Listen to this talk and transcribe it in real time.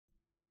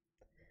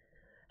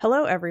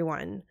Hello,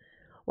 everyone.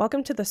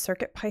 Welcome to the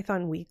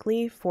CircuitPython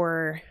Weekly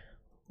for,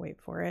 wait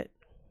for it,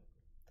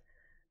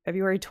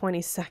 February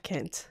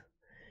 22nd,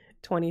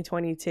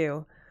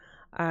 2022.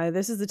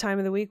 This is the time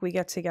of the week we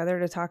get together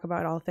to talk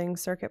about all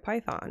things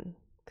CircuitPython.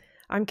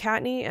 I'm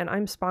Kattni, and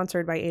I'm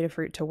sponsored by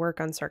Adafruit to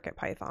work on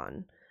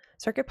CircuitPython.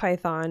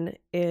 CircuitPython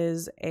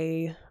is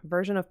a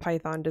version of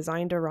Python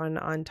designed to run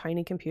on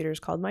tiny computers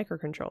called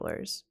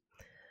microcontrollers.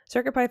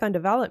 CircuitPython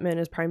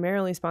development is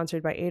primarily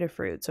sponsored by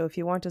Adafruit, so if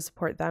you want to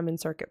support them in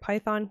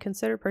CircuitPython,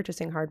 consider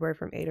purchasing hardware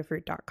from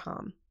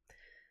adafruit.com.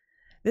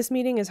 This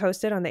meeting is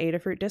hosted on the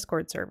Adafruit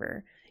Discord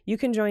server. You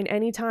can join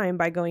anytime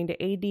by going to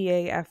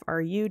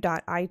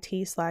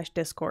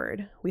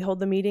adafru.it/discord. We hold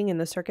the meeting in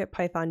the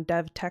CircuitPython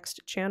dev text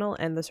channel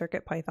and the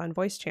CircuitPython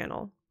voice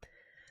channel.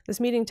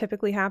 This meeting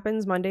typically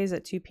happens Mondays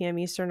at 2 p.m.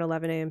 Eastern,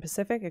 11 a.m.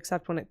 Pacific,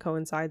 except when it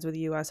coincides with a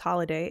U.S.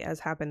 holiday,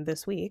 as happened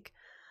this week.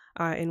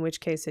 In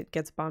which case it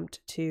gets bumped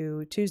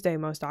to Tuesday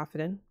most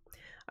often.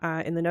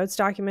 In the notes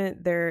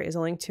document, there is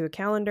a link to a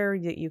calendar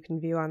that you can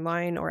view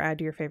online or add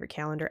to your favorite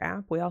calendar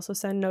app. We also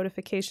send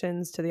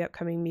notifications to the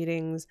upcoming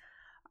meetings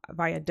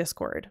via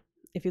Discord.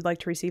 If you'd like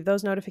to receive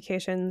those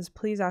notifications,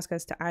 please ask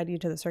us to add you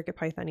to the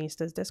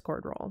CircuitPythonistas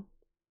Discord role.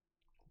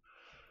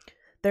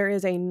 There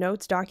is a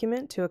notes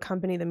document to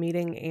accompany the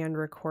meeting and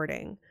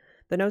recording.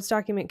 The notes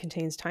document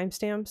contains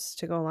timestamps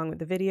to go along with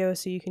the video,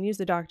 so you can use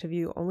the doc to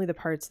view only the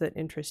parts that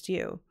interest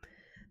you.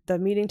 The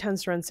meeting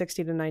tends to run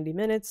 60 to 90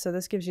 minutes, so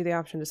this gives you the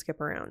option to skip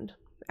around.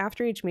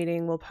 After each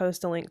meeting, we'll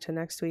post a link to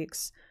next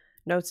week's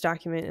notes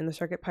document in the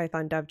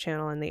CircuitPython dev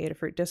channel and the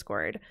Adafruit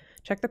Discord.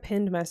 Check the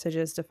pinned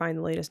messages to find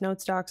the latest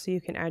notes doc so you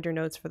can add your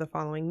notes for the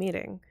following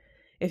meeting.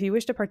 If you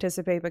wish to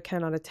participate but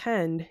cannot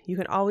attend, you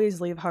can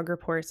always leave hug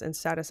reports and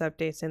status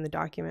updates in the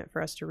document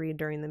for us to read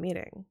during the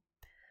meeting.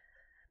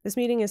 This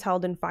meeting is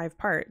held in 5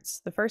 parts.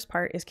 The first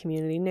part is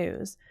community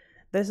news.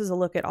 This is a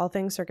look at all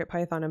things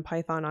CircuitPython and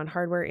Python on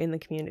hardware in the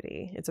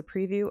community. It's a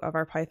preview of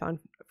our Python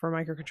for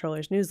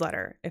Microcontrollers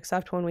newsletter,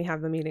 except when we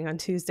have the meeting on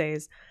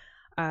Tuesdays,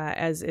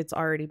 as it's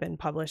already been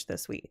published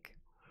this week.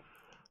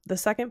 The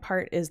second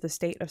part is the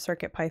state of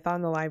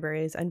CircuitPython, the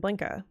libraries, and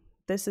Blinka.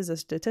 This is a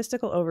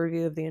statistical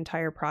overview of the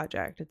entire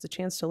project. It's a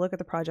chance to look at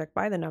the project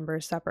by the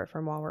numbers, separate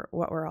from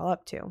what we're all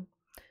up to.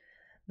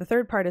 The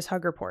third part is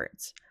Hug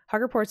Reports.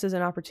 Hug Reports is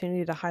an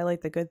opportunity to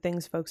highlight the good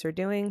things folks are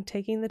doing,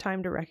 taking the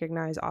time to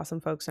recognize awesome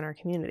folks in our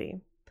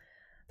community.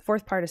 The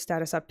fourth part is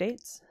Status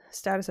Updates.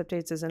 Status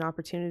Updates is an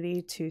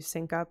opportunity to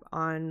sync up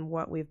on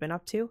what we've been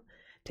up to.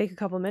 Take a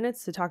couple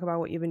minutes to talk about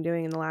what you've been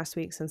doing in the last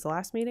week since the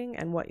last meeting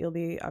and what you'll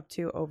be up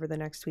to over the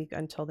next week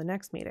until the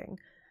next meeting.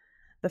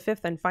 The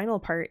fifth and final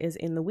part is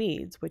In the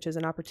Weeds, which is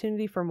an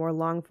opportunity for more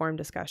long-form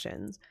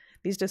discussions.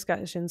 These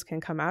discussions can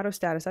come out of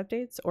status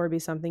updates or be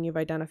something you've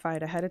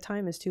identified ahead of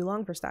time as too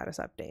long for status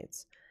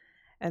updates.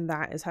 And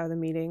that is how the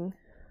meeting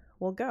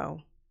will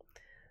go.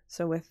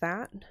 So with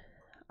that,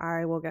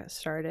 I will get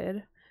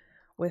started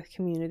with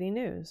community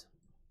news.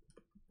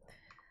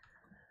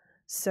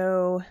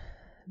 So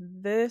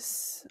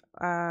this,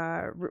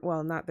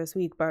 well, not this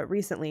week, but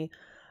recently,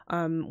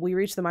 we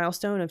reached the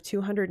milestone of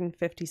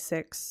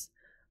 256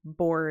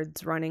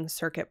 boards running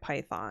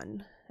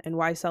CircuitPython. And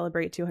why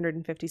celebrate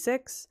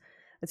 256?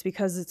 It's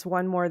because it's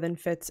one more than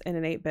fits in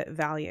an 8-bit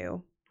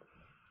value.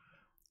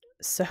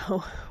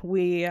 So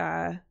we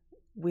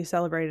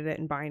celebrated it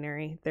in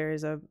binary.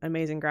 There's an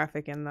amazing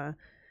graphic in the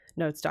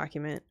notes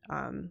document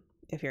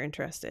if you're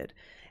interested.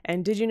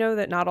 And did you know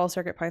that not all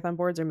CircuitPython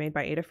boards are made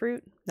by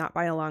Adafruit? Not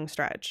by a long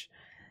stretch.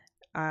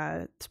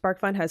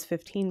 SparkFun has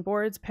 15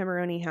 boards,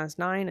 Pimoroni has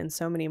 9, and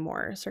so many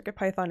more.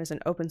 CircuitPython is an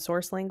open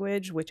source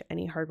language which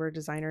any hardware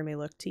designer may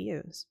look to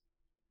use.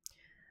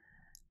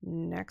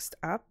 Next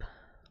up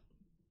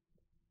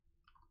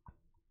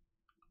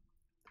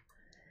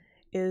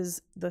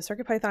is the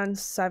CircuitPython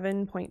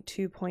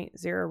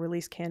 7.2.0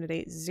 release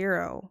candidate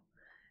 0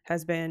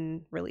 has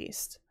been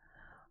released.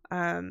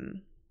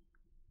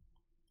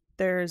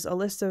 There's a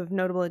list of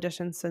notable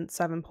additions since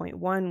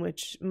 7.1,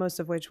 which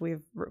most of which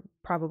we've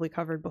probably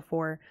covered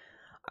before,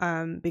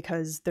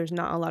 because there's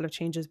not a lot of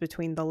changes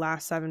between the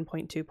last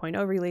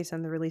 7.2.0 release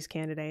and the release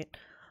candidate,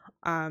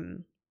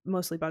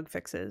 mostly bug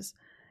fixes.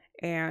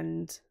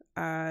 And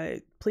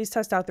please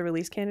test out the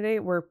release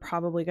candidate. We're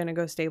probably going to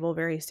go stable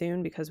very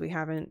soon because we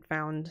haven't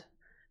found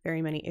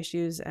very many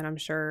issues, and I'm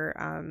sure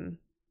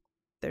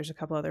there's a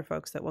couple other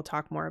folks that will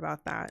talk more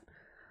about that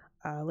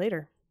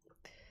later.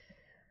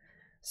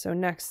 So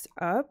next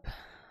up,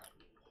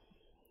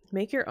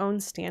 make your own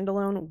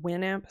standalone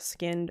Winamp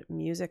skinned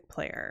music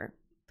player.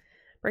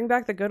 Bring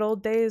back the good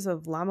old days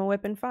of llama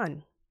whip and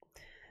fun.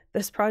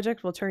 This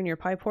project will turn your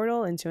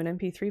PyPortal into an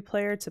MP3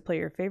 player to play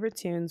your favorite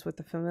tunes with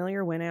the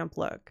familiar Winamp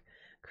look.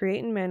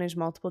 Create and manage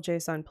multiple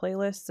JSON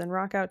playlists and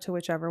rock out to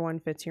whichever one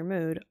fits your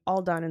mood,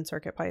 all done in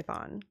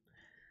CircuitPython.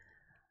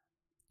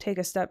 Take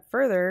a step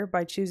further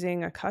by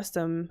choosing a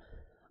custom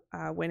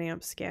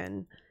Winamp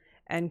skin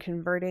and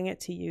converting it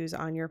to use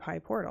on your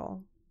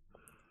PyPortal.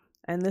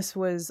 And this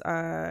was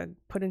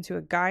put into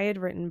a guide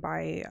written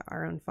by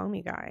our own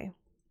Foamy guy.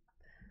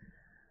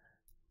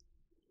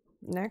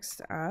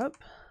 Next up,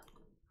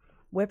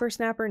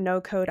 Whippersnapper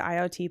no-code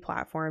IoT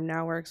platform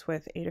now works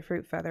with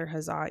Adafruit Feather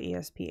Huzzah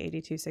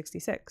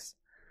ESP8266.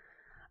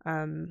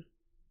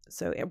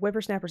 So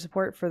Whippersnapper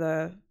support for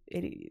the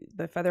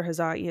Feather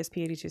Huzzah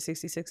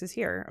ESP8266 is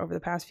here. Over the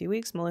past few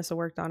weeks, Melissa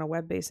worked on a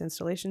web-based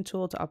installation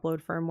tool to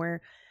upload firmware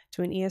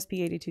to an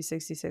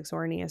ESP8266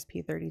 or an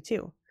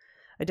ESP32.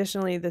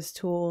 Additionally, this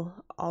tool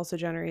also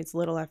generates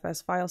little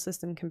FS file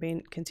system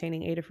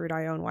containing Adafruit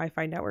IO and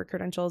Wi-Fi network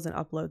credentials and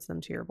uploads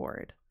them to your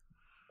board.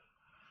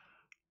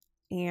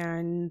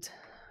 And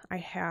I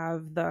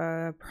have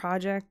the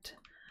project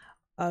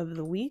of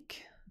the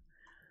week.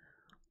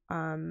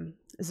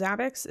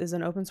 Zabbix is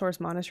an open source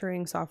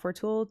monitoring software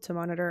tool to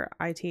monitor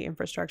IT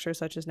infrastructure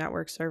such as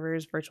networks,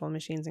 servers, virtual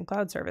machines, and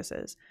cloud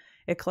services.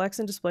 It collects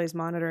and displays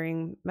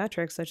monitoring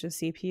metrics such as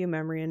CPU,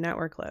 memory, and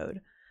network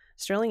load.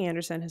 Sterling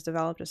Anderson has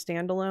developed a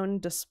standalone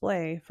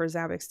display for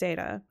Zabbix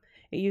data.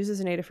 It uses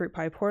an Adafruit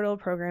Pi portal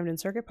programmed in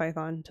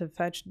CircuitPython to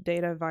fetch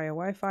data via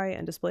Wi-Fi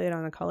and display it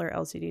on a color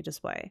LCD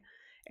display.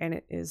 And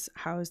it is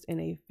housed in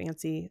a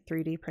fancy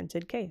 3D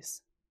printed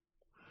case.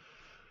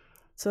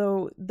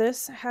 So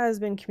this has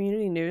been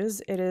community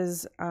news. It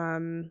is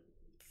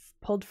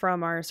pulled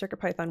from our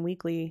CircuitPython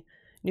weekly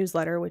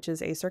newsletter, which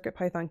is a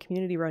CircuitPython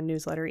community-run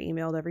newsletter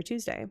emailed every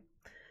Tuesday.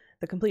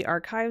 The complete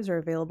archives are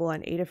available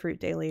on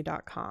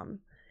adafruitdaily.com.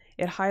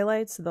 It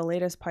highlights the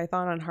latest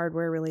Python on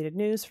hardware-related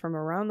news from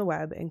around the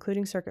web,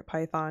 including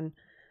CircuitPython,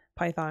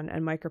 Python,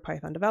 and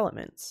MicroPython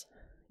developments.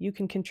 You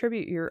can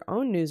contribute your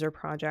own news or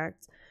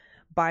project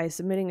by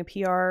submitting a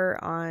PR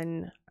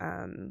on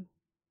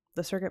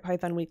the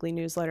CircuitPython weekly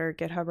newsletter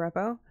GitHub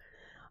repo,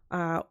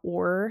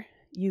 or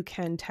you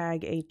can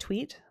tag a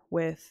tweet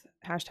with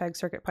hashtag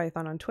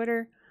CircuitPython on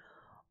Twitter,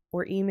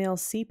 or email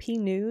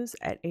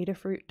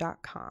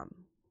cpnews@adafruit.com.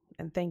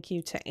 And thank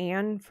you to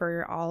Anne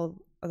for all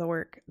of the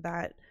work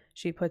that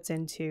she puts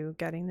into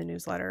getting the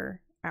newsletter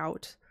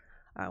out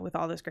with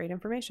all this great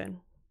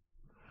information.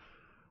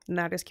 And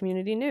that is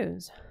community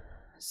news.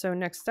 So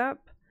next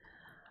up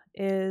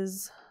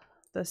is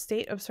the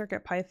state of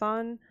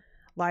CircuitPython,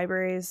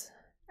 libraries,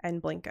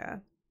 and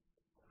Blinka.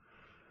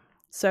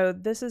 So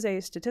this is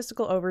a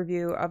statistical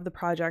overview of the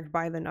project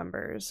by the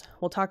numbers.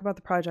 We'll talk about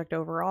the project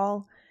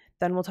overall,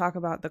 then we'll talk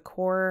about the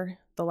core,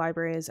 the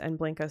libraries, and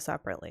Blinka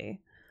separately.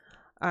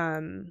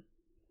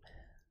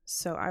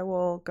 So I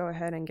will go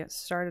ahead and get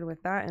started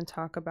with that and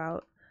talk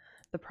about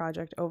the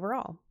project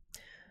overall.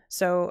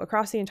 So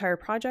across the entire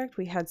project,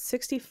 we had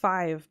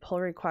 65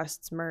 pull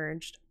requests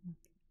merged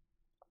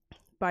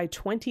by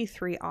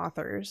 23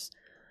 authors.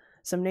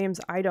 Some names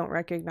I don't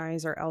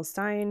recognize are L.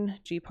 Stein,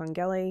 G.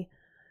 Pongeli,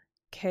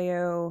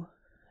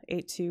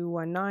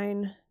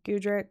 KO8219,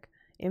 Gudrick,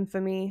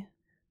 Infamy,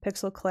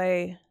 Pixel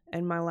Clay,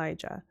 and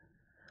Mylija.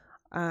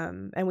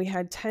 And we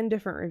had 10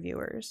 different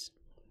reviewers.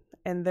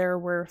 And there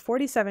were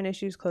 47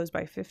 issues closed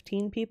by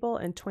 15 people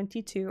and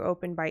 22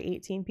 opened by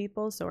 18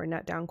 people, so we're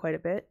net down quite a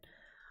bit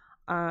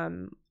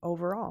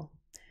overall.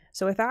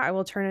 So with that, I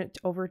will turn it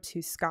over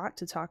to Scott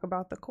to talk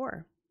about the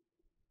core.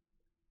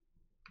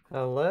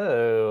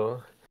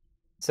 Hello.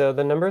 So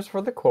the numbers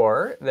for the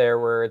core, there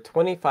were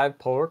 25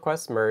 pull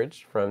requests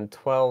merged from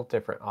 12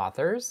 different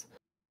authors.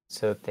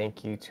 So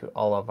thank you to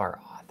all of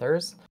our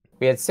authors.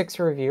 We had 6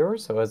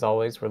 reviewers, so as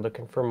always, we're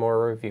looking for more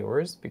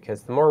reviewers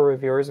because the more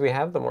reviewers we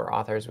have, the more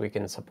authors we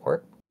can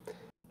support.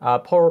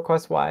 Pull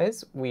request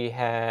wise, we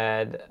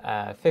had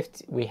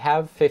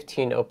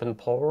 15 open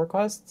pull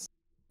requests.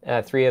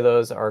 3 of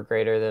those are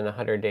greater than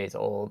 100 days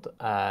old.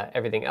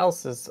 Everything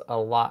else is a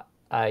lot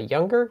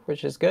younger,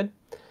 which is good.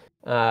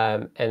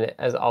 And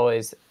as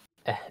always,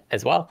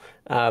 as well,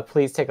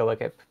 please take a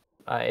look at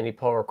any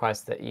pull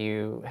requests that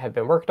you have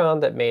been working on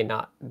that may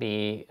not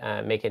be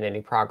making any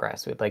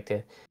progress. We'd like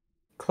to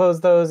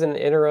close those in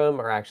the interim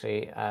or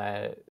actually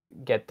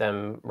get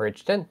them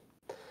merged in.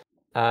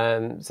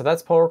 So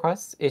that's pull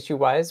requests.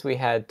 Issue-wise, we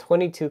had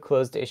 22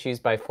 closed issues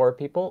by 4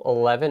 people,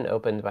 11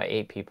 opened by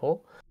 8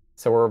 people.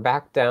 So we're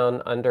back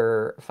down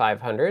under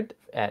 500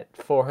 at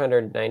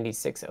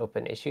 496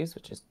 open issues,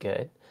 which is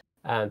good.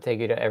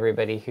 Thank you to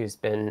everybody who's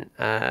been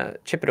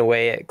chipping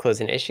away at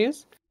closing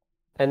issues.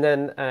 And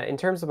then in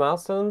terms of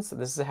milestones,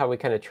 this is how we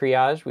kind of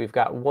triage. We've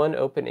got 1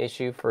 open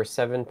issue for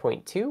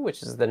 7.2,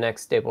 which is the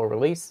next stable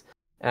release.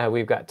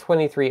 We've got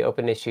 23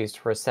 open issues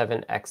for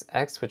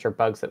 7xx, which are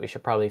bugs that we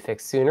should probably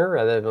fix sooner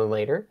rather than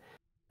later.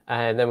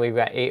 And then we've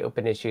got 8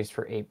 open issues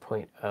for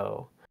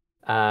 8.0.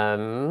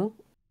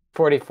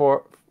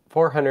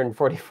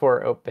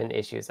 444 open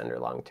issues under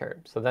long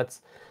term. So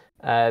that's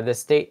the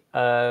state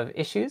of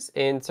issues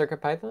in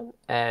CircuitPython,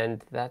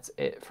 and that's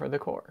it for the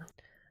core.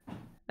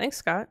 Thanks,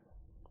 Scott.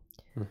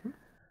 Mm-hmm.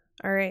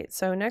 All right,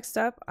 so next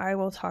up, I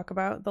will talk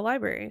about the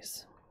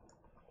libraries.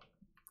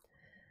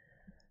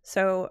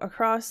 So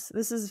across,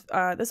 this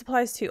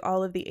applies to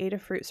all of the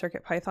Adafruit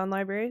CircuitPython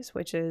libraries,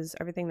 which is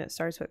everything that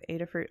starts with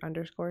Adafruit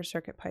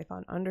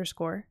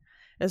 _CircuitPython_,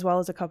 as well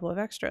as a couple of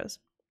extras.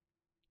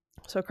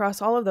 So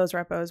across all of those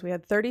repos, we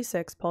had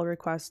 36 pull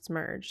requests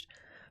merged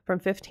from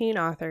 15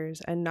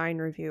 authors and 9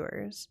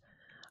 reviewers.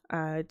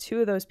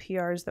 Two of those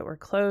PRs that were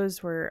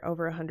closed were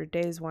over 100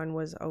 days. One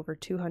was over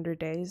 200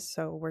 days.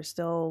 So we're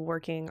still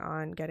working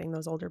on getting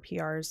those older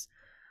PRs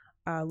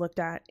looked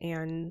at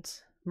and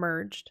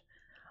merged.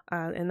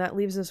 And that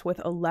leaves us with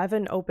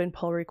 11 open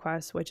pull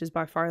requests, which is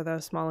by far the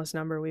smallest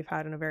number we've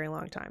had in a very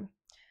long time.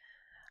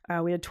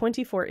 We had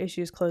 24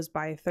 issues closed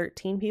by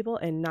 13 people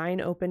and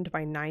 9 opened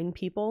by 9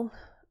 people,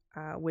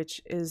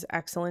 which is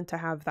excellent to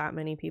have that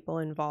many people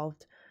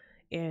involved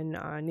in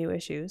new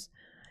issues.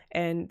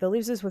 And that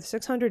leaves us with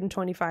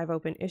 625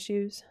 open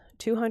issues.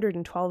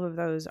 212 of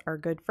those are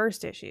good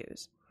first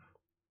issues.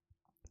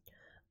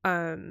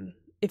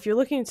 If you're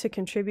looking to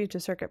contribute to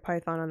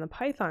CircuitPython on the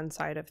Python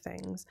side of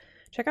things,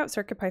 check out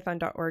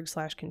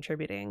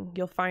circuitpython.org/contributing.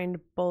 You'll find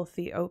both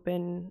the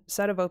open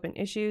set of open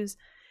issues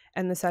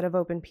and the set of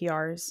open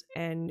PRs.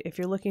 And if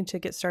you're looking to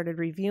get started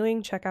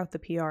reviewing, check out the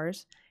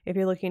PRs. If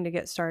you're looking to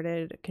get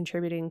started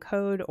contributing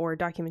code or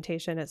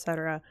documentation,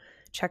 etc.,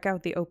 check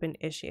out the open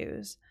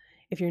issues.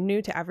 If you're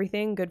new to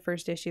everything, Good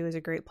First Issue is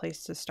a great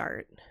place to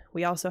start.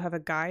 We also have a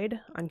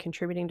guide on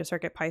contributing to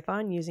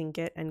CircuitPython using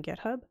Git and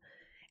GitHub,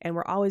 and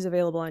we're always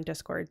available on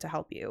Discord to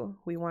help you.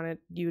 We wanted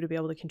you to be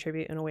able to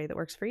contribute in a way that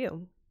works for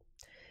you.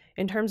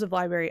 In terms of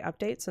library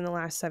updates in the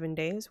last 7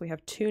 days, we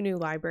have 2 new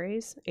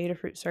libraries,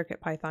 Adafruit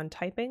CircuitPython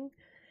Typing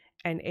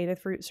and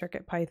Adafruit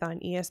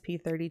CircuitPython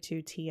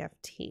ESP32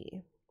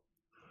 TFT,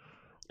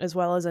 as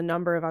well as a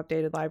number of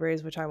updated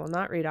libraries, which I will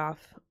not read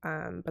off,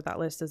 but that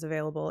list is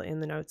available in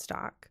the notes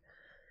doc.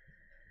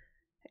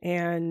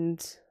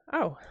 And,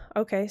 oh,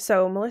 okay,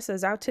 so Melissa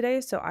is out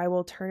today, so I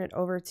will turn it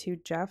over to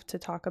Jeff to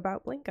talk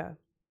about Blinka.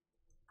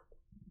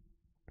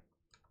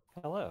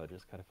 Hello,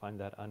 just got to find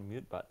that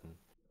unmute button.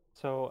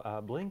 So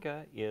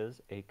Blinka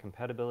is a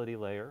compatibility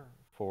layer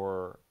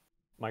for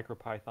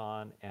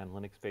MicroPython and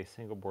Linux-based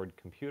single-board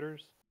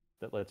computers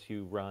that lets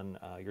you run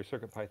your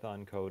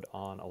CircuitPython code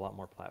on a lot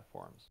more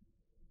platforms.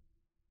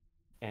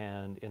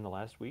 And in the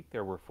last week,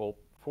 there were 4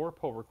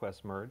 pull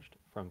requests merged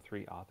from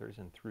 3 authors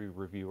and 3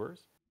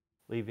 reviewers,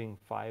 leaving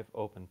 5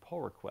 open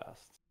pull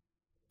requests.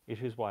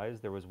 Issues-wise,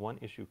 there was 1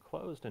 issue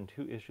closed and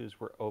 2 issues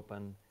were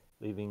open,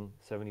 leaving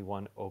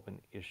 71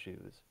 open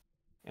issues.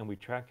 And we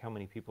track how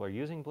many people are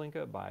using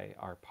Blinka by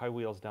our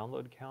PyWheels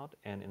download count,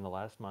 and in the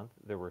last month,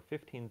 there were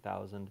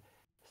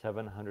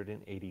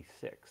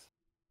 15,786.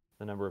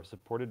 The number of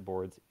supported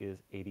boards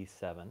is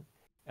 87.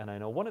 And I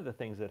know one of the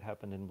things that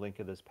happened in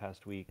Blinka this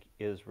past week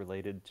is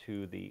related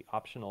to the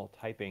optional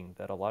typing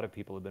that a lot of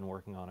people have been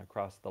working on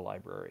across the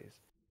libraries.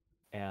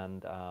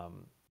 And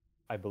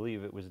I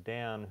believe it was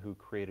Dan who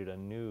created a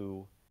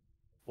new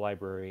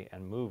library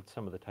and moved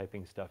some of the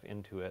typing stuff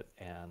into it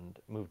and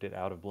moved it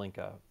out of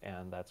Blinka.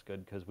 And that's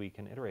good because we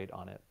can iterate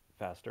on it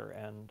faster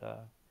and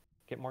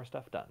get more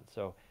stuff done.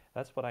 So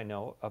that's what I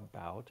know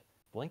about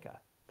Blinka.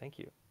 Thank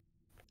you.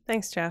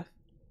 Thanks, Jeff.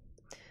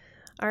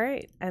 All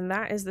right, and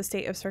that is the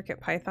state of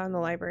CircuitPython, the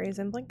libraries,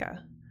 in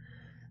Blinka.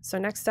 So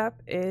next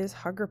up is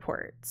Hug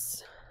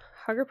Reports.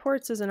 Hug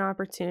Reports is an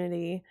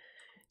opportunity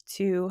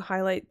to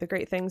highlight the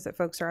great things that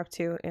folks are up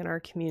to in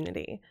our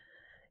community.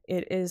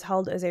 It is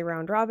held as a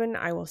round robin.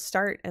 I will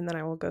start and then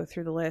I will go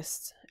through the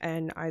list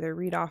and either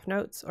read off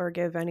notes or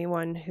give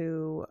anyone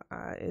who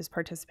is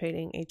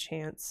participating a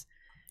chance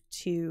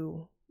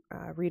to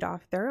read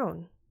off their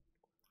own.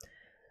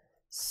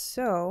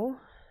 So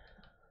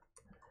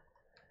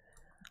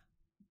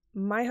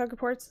my hug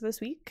reports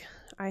this week,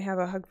 I have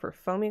a hug for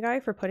Foamy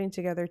Guy for putting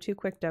together 2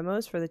 quick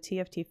demos for the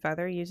TFT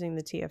Feather using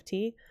the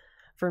TFT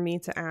for me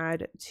to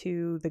add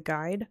to the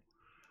guide.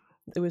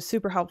 It was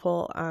super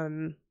helpful.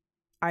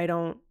 I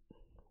don't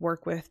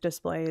work with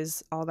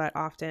displays all that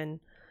often,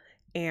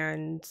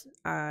 and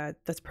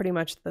that's pretty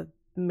much the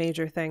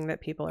major thing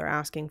that people are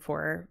asking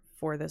for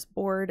this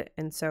board,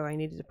 and so I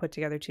needed to put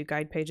together 2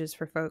 guide pages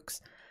for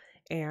folks,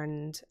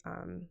 and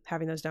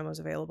having those demos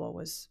available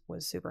was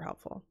super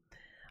helpful.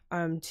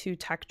 To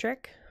Tech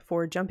Trick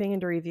for jumping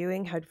into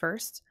reviewing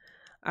headfirst.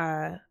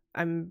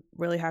 I'm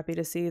really happy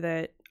to see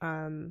that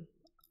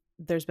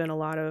there's been a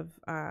lot of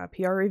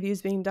PR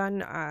reviews being done.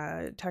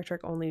 Tech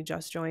Trick only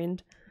just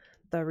joined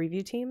the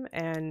review team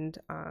and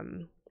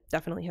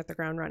definitely hit the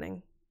ground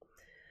running.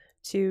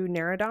 To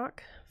Neradoc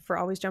for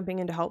always jumping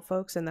in to help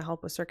folks in the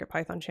Help with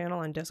CircuitPython channel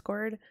on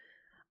Discord.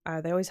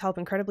 They always help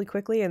incredibly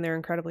quickly and they're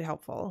incredibly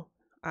helpful.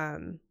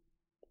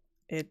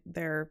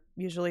 They're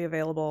usually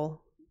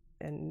available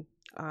and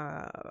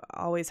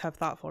always have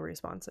thoughtful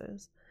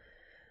responses.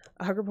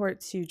 A hug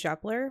report to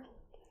Jepler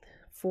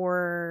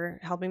for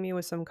helping me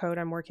with some code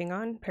I'm working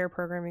on. Pair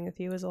programming with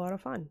you is a lot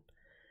of fun.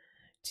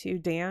 To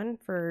Dan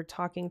for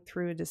talking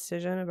through a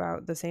decision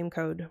about the same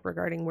code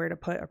regarding where to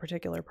put a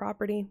particular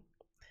property.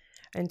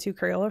 And to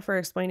Crayola for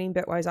explaining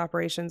bitwise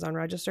operations on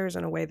registers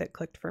in a way that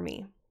clicked for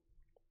me.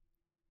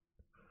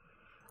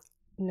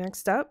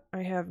 Next up,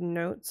 I have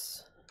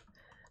notes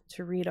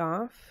to read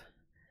off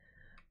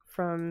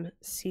from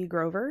C.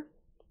 Grover,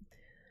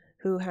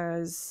 who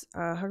has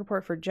a hug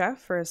report for Jeff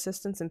for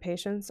assistance and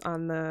patience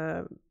on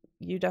the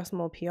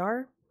UDecimal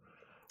PR,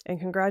 And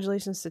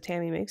congratulations to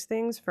Tammy Makes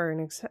Things for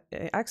an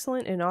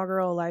excellent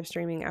inaugural live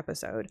streaming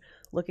episode.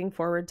 Looking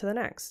forward to the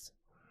next.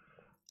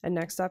 And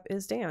next up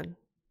is Dan.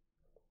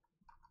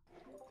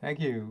 Thank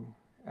you.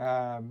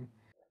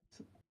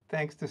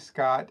 Thanks to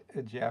Scott,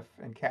 Jeff,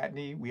 and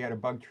Kattni. We had a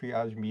bug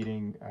triage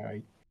meeting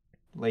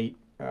late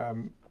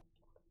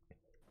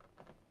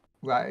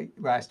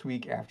last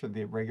week after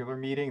the regular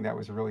meeting. That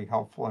was really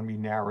helpful, and we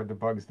narrowed the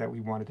bugs that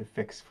we wanted to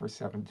fix for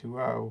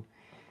 7.2.0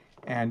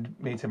 and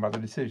made some other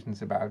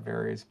decisions about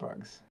various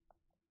bugs.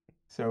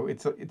 So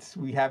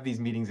we have these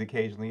meetings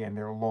occasionally, and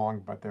they're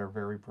long, but they're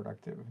very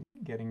productive,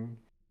 getting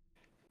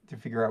to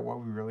figure out what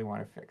we really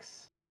want to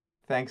fix.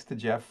 Thanks to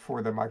Jeff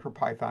for the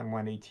MicroPython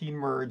 1.18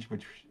 merge,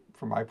 which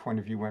from my point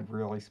of view went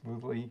really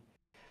smoothly.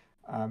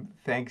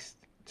 Thanks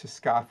to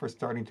Scott for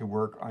starting to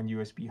work on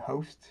USB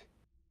host.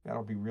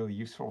 That'll be really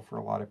useful for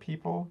a lot of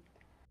people.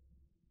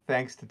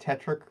 Thanks to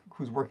Tetrick,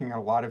 who's working on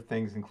a lot of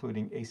things,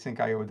 including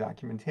async.io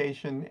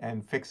documentation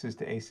and fixes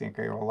to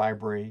async.io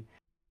library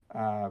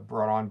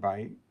brought on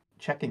by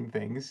checking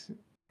things.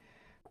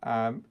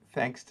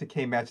 Thanks to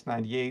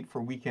KMatch98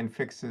 for weekend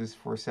fixes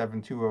for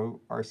 7.2.0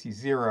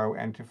 RC0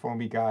 and to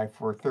FoamyGuy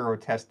for thorough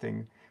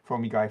testing.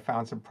 FoamyGuy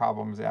found some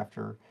problems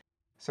after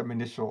some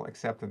initial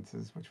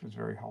acceptances, which was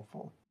very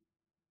helpful.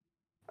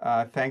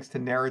 Thanks to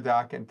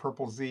Neradoc and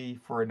PurpleZ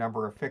for a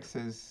number of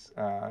fixes.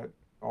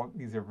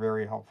 These are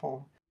very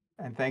helpful.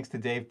 And thanks to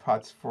Dave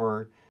Putz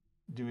for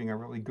doing a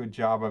really good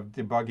job of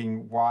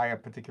debugging why a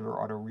particular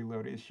auto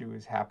reload issue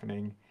is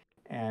happening.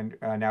 And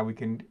now we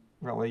can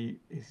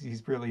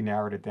he's really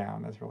narrowed it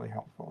down. That's really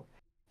helpful.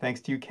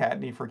 Thanks to you,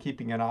 Kattni, for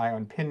keeping an eye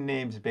on pin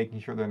names, making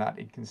sure they're not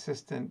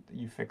inconsistent.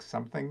 You fix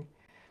something.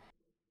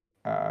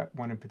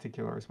 One in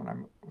particular is what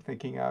I'm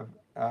thinking of.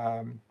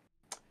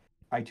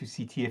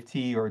 I2C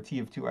TFT or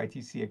TF2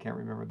 ITC, I can't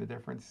remember the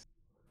difference.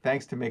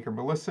 Thanks to Maker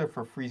Melissa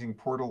for freezing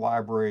portal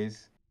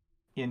libraries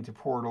into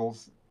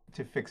portals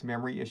to fix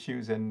memory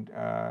issues and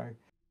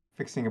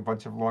fixing a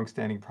bunch of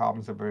long-standing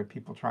problems about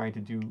people trying to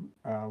do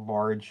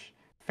large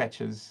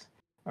fetches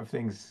of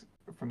things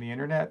from the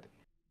internet.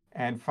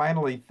 And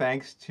finally,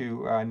 thanks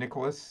to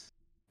Nicholas,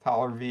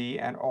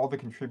 TollerV, and all the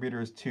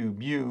contributors to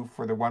Mu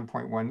for the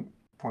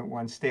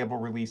 1.1.1 stable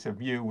release of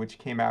Mu, which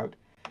came out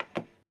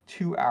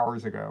 2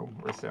 hours ago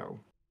or so.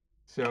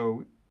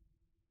 So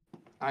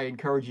I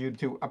encourage you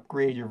to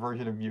upgrade your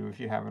version of Mu if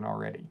you haven't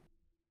already.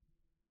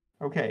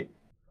 Okay.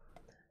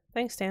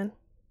 Thanks, Dan.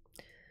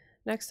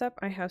 Next up,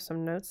 I have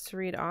some notes to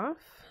read off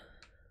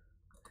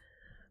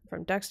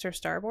from Dexter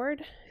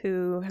Starboard,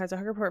 who has a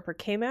hug report for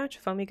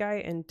KMatch,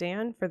 FoamyGuy, and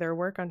Dan for their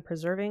work on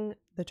preserving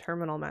the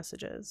terminal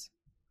messages.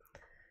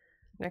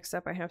 Next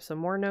up, I have some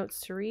more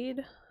notes to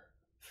read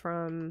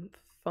from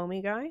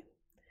FoamyGuy.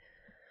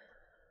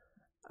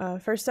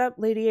 First up,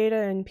 Lady Ada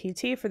and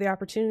PT for the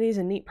opportunities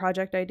and neat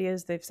project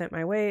ideas they've sent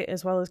my way,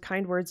 as well as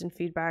kind words and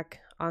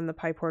feedback on the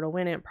PyPortal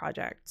Winamp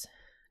project.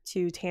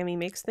 To Tammy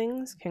Makes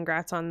Things,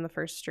 congrats on the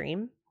first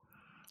stream.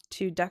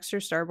 To Dexter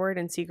Starboard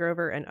and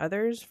Seagrover and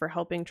others for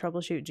helping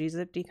troubleshoot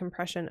gzip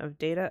decompression of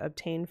data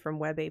obtained from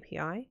Web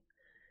API.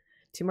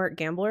 To Mark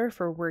Gambler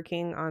for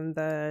working on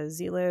the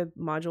zlib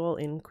module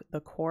in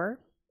the core.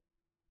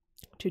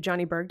 To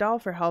Johnny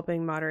Bergdahl for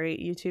helping moderate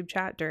YouTube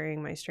chat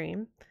during my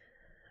stream.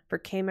 For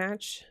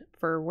KMatch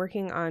for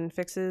working on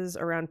fixes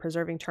around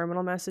preserving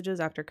terminal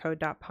messages after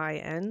code.py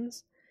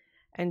ends.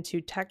 And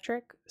to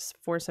Tetrick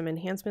for some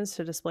enhancements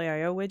to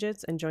display.io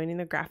widgets and joining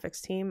the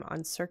graphics team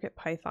on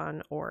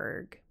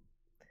CircuitPython.org.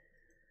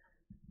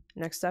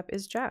 Next up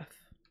is Jeff.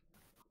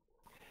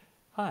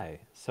 Hi.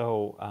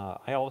 So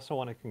I also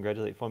want to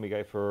congratulate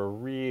FoamyGuy for a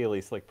really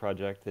slick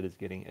project that is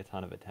getting a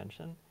ton of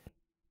attention.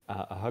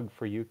 A hug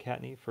for you,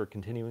 Kattni, for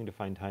continuing to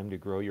find time to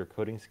grow your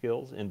coding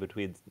skills in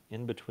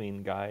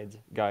between guides,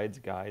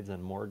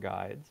 and more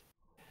guides.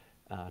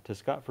 To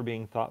Scott for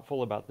being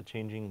thoughtful about the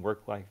changing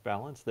work-life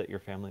balance that your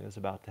family is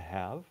about to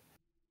have.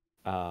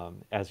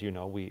 As you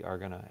know, we are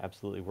going to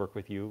absolutely work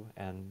with you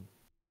and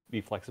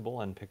be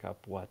flexible and pick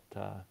up what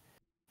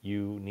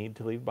you need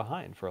to leave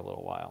behind for a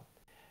little while.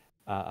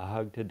 A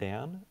hug to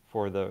Dan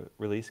for the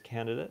release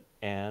candidate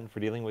and for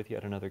dealing with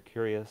yet another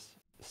curious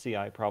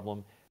CI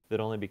problem that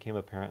only became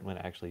apparent when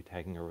actually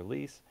tagging a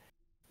release.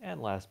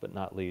 And last but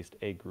not least,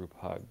 a group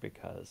hug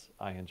because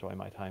I enjoy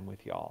my time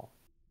with y'all.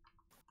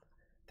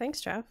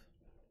 Thanks, Jeff.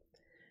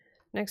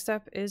 Next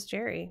up is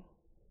Jerry.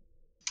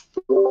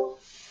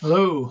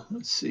 Hello.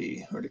 Let's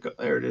see. Where'd it go?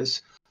 There it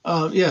is.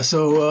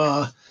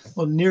 Neradoc,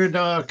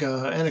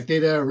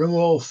 Anecdata,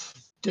 Rimwolf,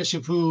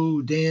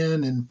 Deshapu,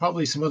 Dan, and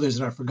probably some others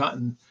that I've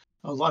forgotten.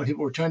 A lot of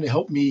people were trying to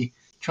help me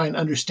try and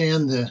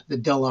understand the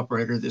Dell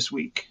operator this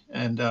week,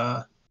 and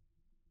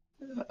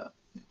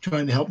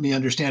trying to help me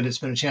understand it's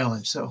been a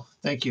challenge. So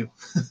thank you.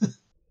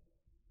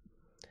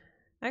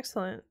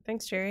 Excellent.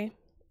 Thanks, Jerry.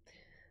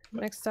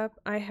 Next up,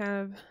 I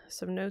have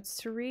some notes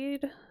to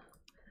read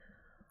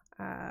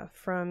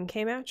from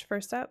KMatch.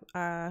 First up,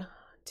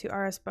 to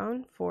RS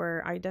Bone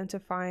for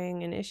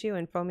identifying an issue,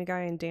 and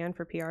FoamyGuy and Dan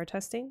for PR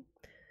testing.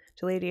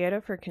 To Lady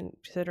Ada for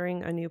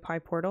considering a new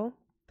PyPortal.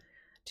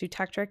 To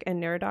Tetrick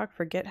and Neradoc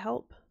for Git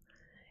help.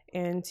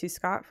 and to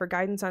Scott for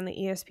guidance on the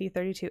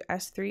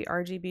ESP32S3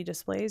 RGB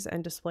displays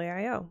and display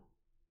I/O.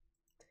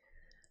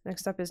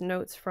 Next up is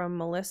notes from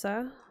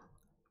Melissa,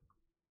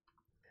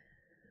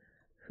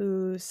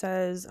 who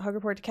says, hug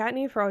report to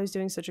Kattni for always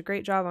doing such a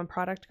great job on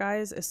product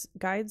guides,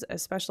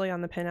 especially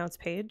on the pinouts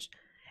page,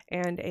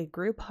 and a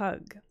group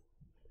hug.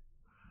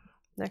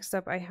 Next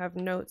up, I have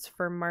notes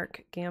for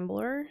Mark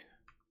Gambler,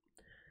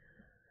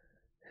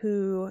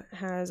 who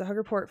has a hug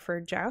report for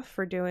Jeff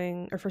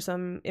for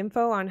some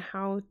info on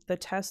how the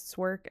tests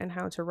work and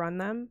how to run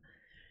them,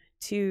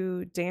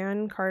 to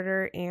Dan,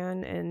 Carter,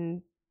 Anne,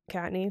 and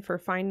Kattni for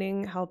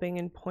finding, helping,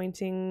 and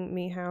pointing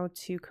me how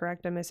to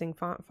correct a missing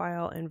font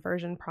file and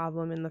version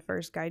problem in the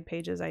first guide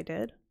pages I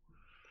did,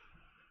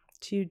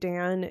 to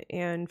Dan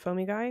and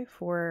Foamy Guy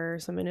for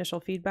some initial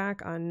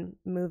feedback on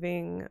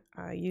moving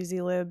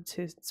UZlib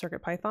to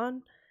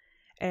CircuitPython,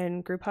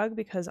 and group hug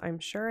because I'm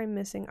sure I'm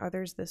missing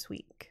others this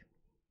week.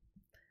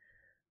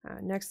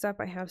 Next up,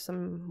 I have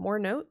some more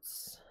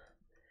notes,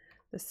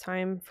 this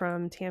time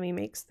from Tammy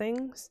Makes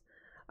Things.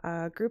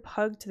 Group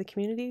hug to the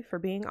community for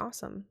being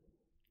awesome.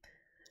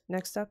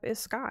 Next up is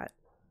Scott.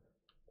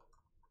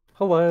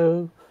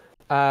 Hello.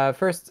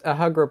 First, a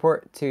hug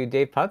report to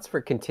Dave Putz for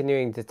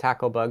continuing to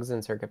tackle bugs in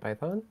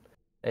CircuitPython,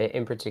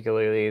 in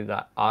particularly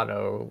the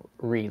auto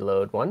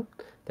reload one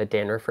that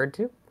Dan referred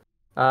to.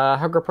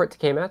 Hug report to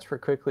Kmatch for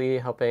quickly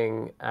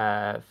helping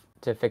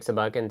to fix a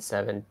bug in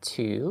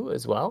 7.2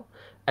 as well.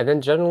 And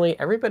then generally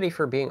everybody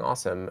for being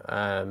awesome.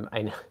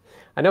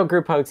 I know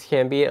group hugs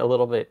can be a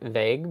little bit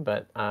vague,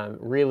 but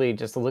really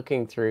just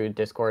looking through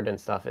Discord and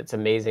stuff, it's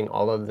amazing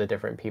all of the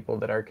different people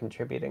that are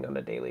contributing on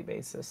a daily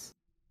basis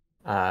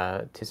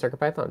to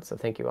CircuitPython. So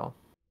thank you all.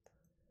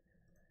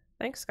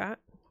 Thanks, Scott.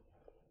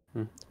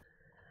 All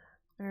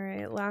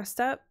right, last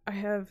up, I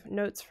have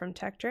notes from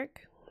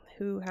Tektrick,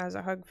 who has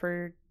a hug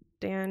for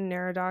Dan,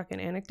 Neradoc,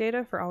 and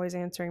Anecdata for always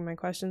answering my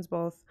questions,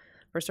 both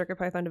for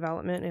CircuitPython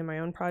development and my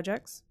own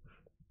projects.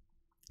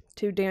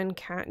 To Dan,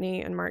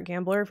 Kattni, and Mark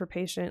Gambler for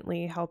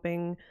patiently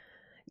helping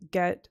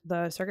get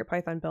the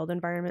CircuitPython build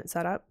environment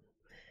set up.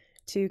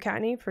 To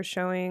Kattni for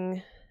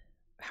showing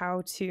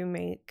how to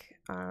make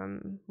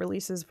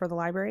releases for the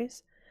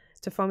libraries.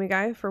 To Foamy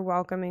Guy for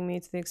welcoming me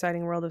to the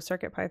exciting world of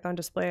CircuitPython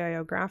display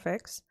I/O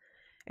graphics.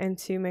 And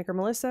to Maker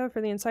Melissa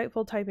for the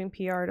insightful typing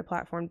PR to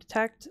Platform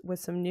Detect with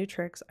some new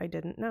tricks I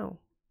didn't know.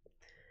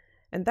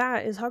 And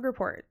that is hug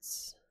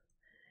reports.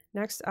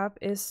 Next up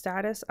is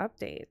status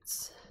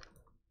updates.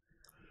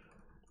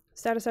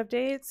 Status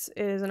updates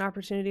is an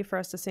opportunity for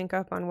us to sync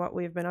up on what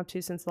we've been up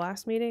to since the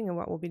last meeting and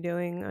what we'll be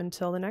doing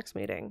until the next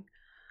meeting.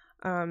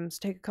 So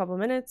take a couple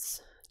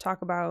minutes,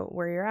 talk about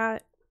where you're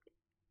at.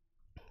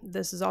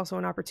 This is also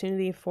an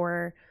opportunity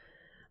for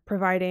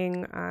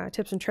providing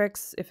tips and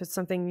tricks. If it's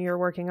something you're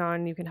working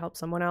on, you can help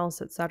someone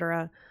else,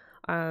 etc.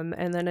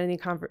 And then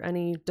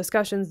any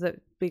discussions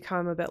that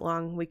become a bit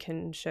long, we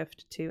can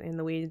shift to in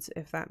the weeds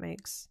if that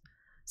makes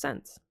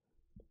sense.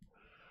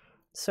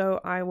 So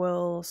I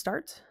will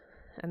start,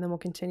 and then we'll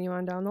continue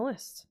on down the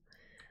list.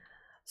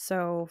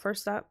 So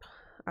first up,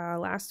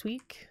 last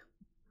week,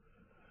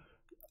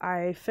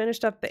 I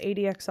finished up the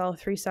ADXL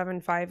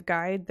 375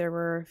 guide. There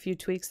were a few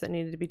tweaks that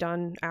needed to be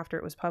done after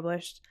it was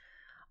published.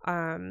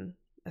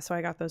 So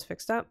I got those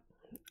fixed up,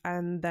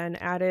 and then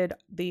added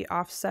the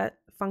offset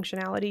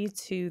functionality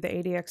to the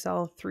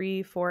ADXL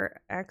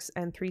 34X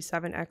and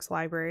 37X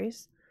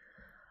libraries.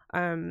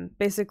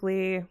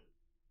 Basically,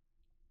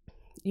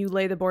 you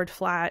lay the board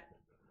flat,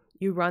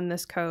 you run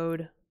this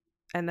code,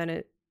 and then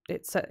it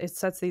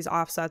sets these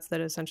offsets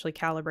that essentially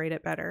calibrate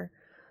it better.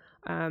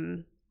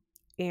 That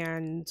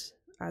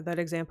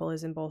example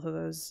is in both of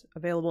those,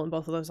 available in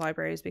both of those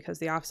libraries, because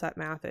the offset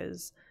math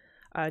is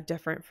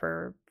different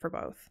for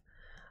both.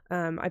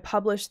 I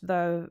published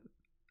the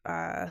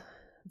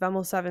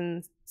VEML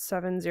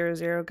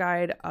 7700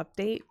 guide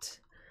update.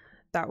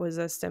 That was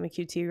a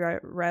STEMMAQT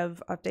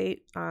Rev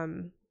update,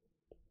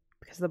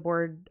 because the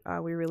board,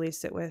 we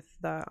released it with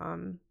the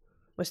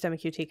with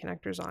STEMMAQT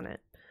connectors on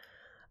it.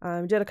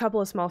 Did a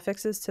couple of small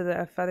fixes to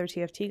the Feather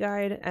TFT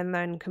guide, and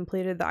then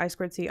completed the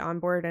I2C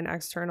onboard and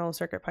external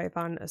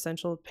CircuitPython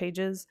essential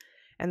pages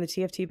and the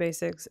TFT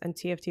basics and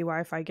TFT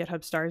Wi-Fi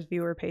GitHub stars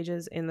viewer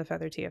pages in the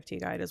Feather TFT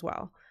guide as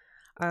well.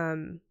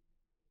 The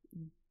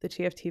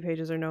TFT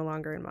pages are no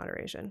longer in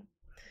moderation.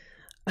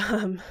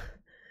 And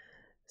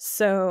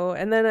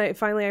then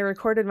I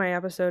recorded my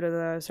episode of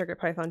the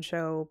CircuitPython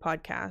Show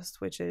podcast,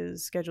 which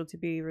is scheduled to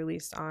be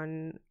released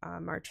on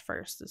March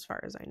 1st, as far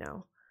as I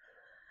know.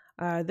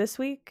 This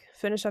week,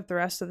 finish up the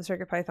rest of the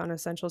CircuitPython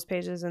Essentials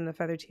pages in the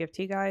Feather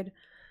TFT guide.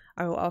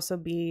 I will also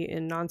be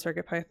in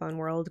non-CircuitPython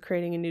world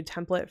creating a new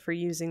template for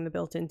using the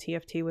built-in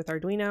TFT with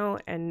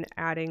Arduino and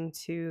adding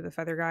to the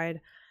Feather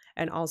guide,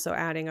 and also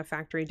adding a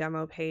factory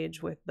demo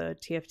page with the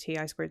TFT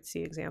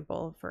I2C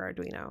example for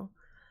Arduino.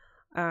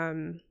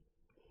 Then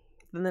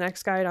the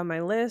next guide on my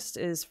list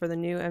is for the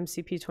new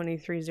MCP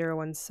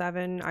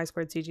 23017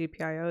 I2C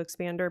GPIO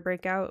expander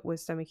breakout with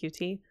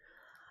STEMMAQT.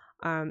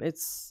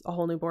 It's a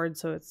whole new board,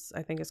 so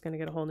I think it's going to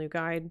get a whole new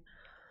guide.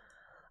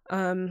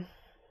 And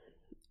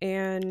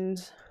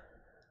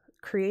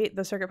create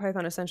the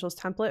CircuitPython Essentials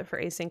template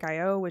for async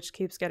IO, which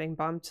keeps getting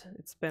bumped.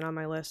 It's been on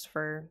my list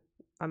for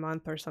a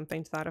month or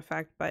something to that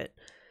effect, but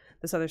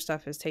this other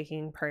stuff is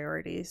taking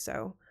priority,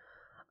 so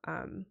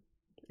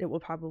it will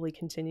probably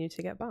continue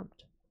to get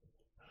bumped.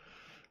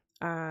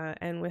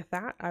 And with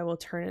that, I will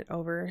turn it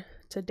over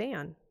to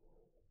Dan.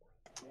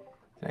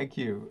 Thank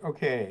you.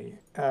 Okay,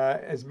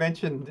 as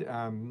mentioned,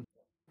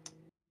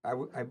 I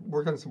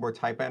worked on some more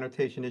type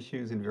annotation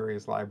issues in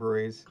various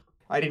libraries.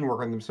 I didn't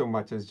work on them so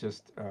much as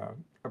just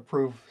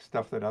approve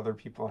stuff that other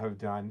people have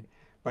done,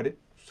 but it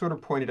sort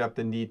of pointed up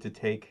the need to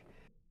take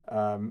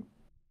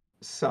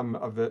some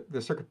of the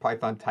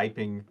CircuitPython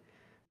typing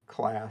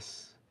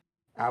class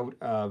out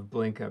of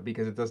Blinka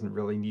because it doesn't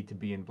really need to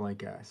be in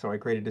Blinka. So I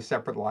created a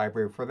separate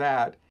library for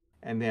that,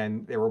 and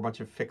then there were a bunch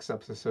of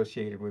fix-ups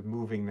associated with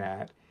moving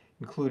that,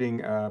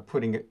 including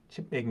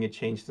making a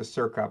change to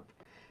CircUp.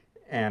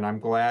 And I'm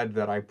glad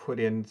that I put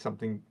in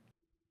something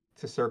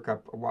to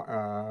CircUp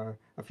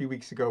a few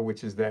weeks ago,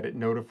 which is that it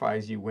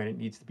notifies you when it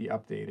needs to be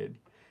updated.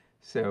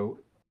 So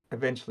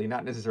eventually,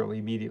 not necessarily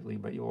immediately,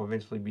 but you'll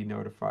eventually be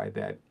notified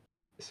that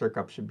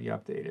CircUp should be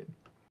updated.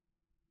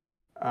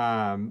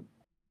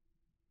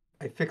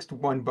 I fixed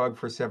one bug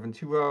for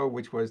 7.2.0,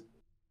 which was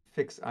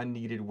fix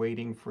unneeded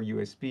waiting for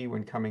USB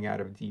when coming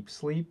out of deep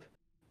sleep.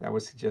 That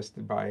was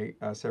suggested by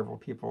several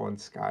people, and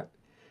Scott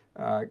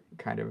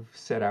kind of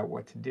set out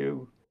what to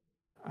do.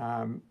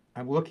 I'm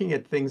looking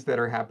at things that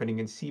are happening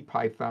in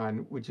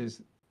CPython, which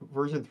is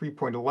version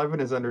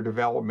 3.11 is under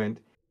development,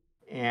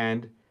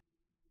 and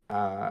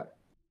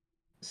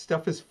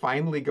stuff is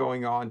finally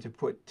going on to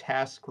put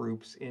task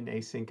groups in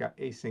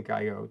async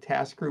IO.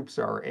 Task groups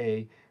are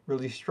a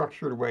really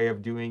structured way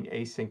of doing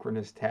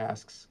asynchronous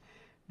tasks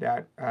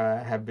that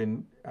have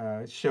been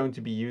shown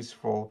to be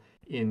useful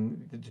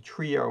in the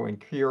Trio and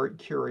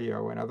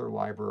Curio and other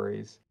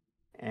libraries.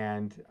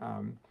 And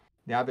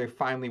now they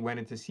finally went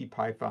into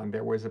CPython.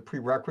 There was a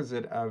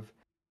prerequisite of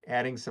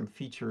adding some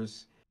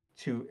features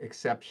to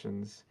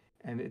exceptions,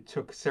 and it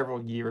took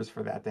several years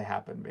for that to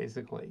happen,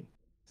 basically.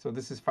 So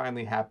this is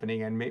finally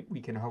happening, and we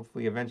can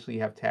hopefully eventually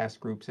have task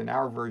groups in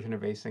our version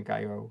of async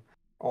IO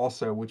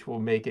also, which will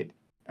make it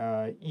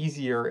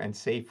easier and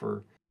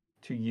safer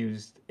to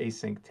use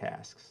async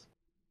tasks.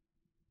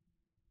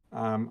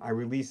 I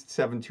released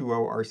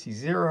 7.2.0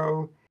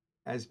 RC0.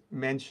 As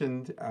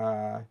mentioned,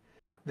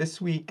 this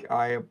week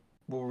I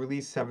will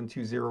release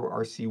 7.2.0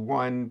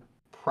 RC1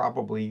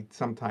 probably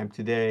sometime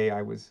today.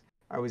 I was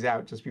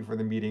out just before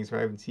the meeting, so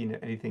I haven't seen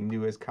anything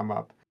new has come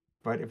up.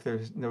 But if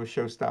there's no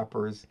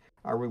showstoppers,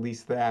 I'll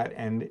release that.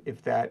 And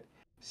if that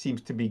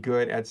seems to be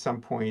good at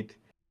some point,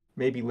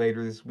 maybe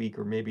later this week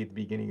or maybe at the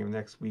beginning of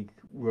next week,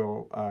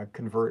 we'll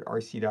convert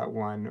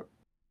RC.1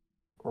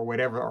 or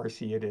whatever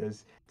RC it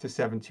is to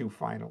 7.2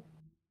 final.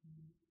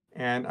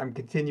 And I'm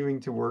continuing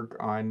to work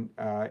on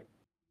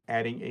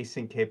adding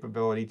async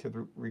capability to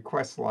the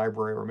request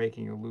library or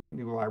making a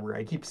new library.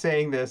 I keep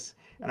saying this,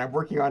 and I'm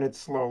working on it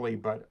slowly,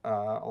 but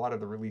a lot of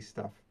the release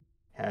stuff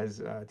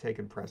has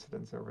taken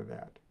precedence over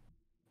that.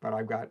 But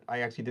I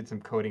actually did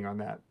some coding on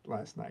that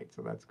last night,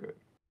 so that's good.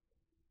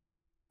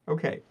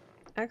 Okay.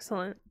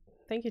 Excellent.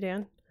 Thank you,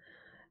 Dan.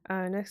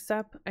 Next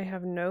up, I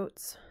have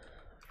notes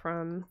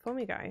from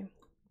Foamy Guy.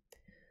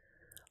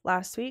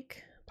 Last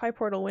week,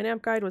 PyPortal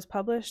Winamp Guide was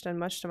published and,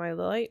 much to my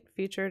delight,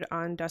 featured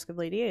on Desk of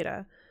Lady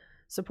Ada.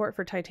 Support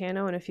for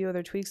Titano and a few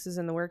other tweaks is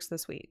in the works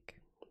this week.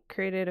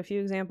 Created a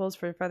few examples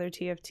for Feather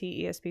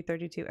TFT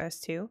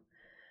ESP32S2.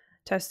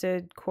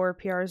 Tested core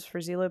PRs for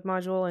zlib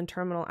module and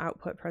terminal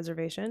output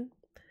preservation.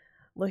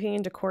 Looking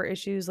into core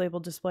issues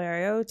labeled display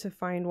IO to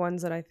find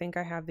ones that I think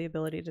I have the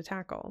ability to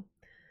tackle.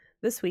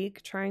 This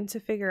week, trying to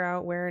figure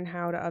out where and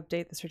how to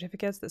update the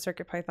certificates that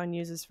CircuitPython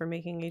uses for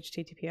making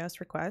HTTPS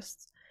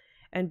requests,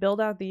 and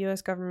build out the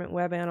US government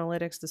web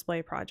analytics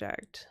display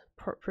project.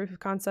 Proof of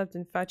concept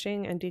in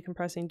fetching and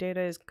decompressing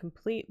data is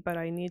complete, but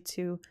I need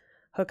to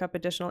hook up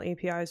additional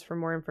APIs for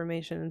more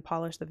information and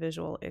polish the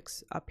visual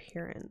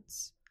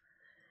appearance.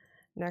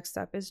 Next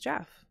up is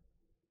Jeff.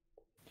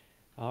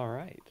 All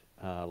right.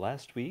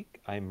 Last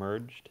week, I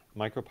merged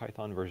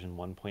MicroPython version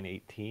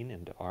 1.18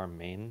 into our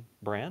main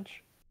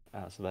branch.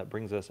 So that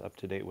brings us up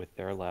to date with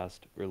their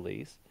last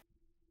release.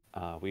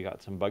 We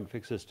got some bug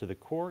fixes to the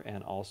core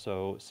and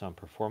also some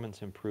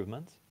performance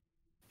improvements.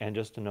 And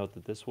just to note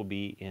that this will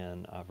be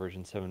in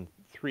version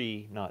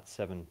 7.3, not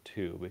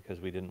 7.2,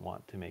 because we didn't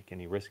want to make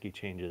any risky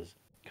changes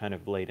kind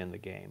of late in the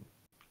game.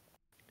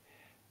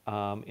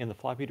 In the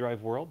floppy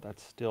drive world,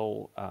 that's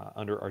still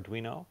under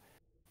Arduino.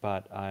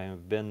 But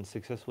I've been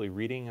successfully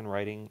reading and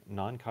writing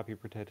non-copy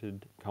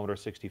protected Commodore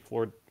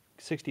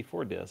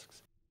 64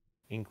 disks,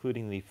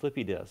 including the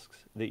flippy disks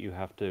that you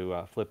have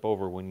to flip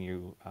over when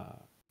you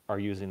are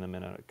using them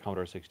in a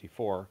Commodore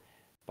 64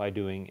 by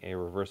doing a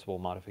reversible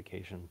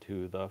modification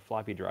to the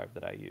floppy drive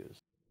that I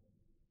use.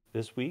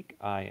 This week,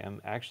 I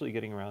am actually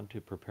getting around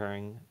to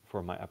preparing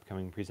for my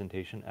upcoming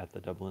presentation at the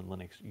Dublin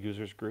Linux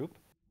Users Group,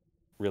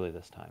 really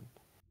this time.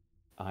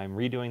 I'm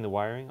redoing the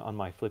wiring on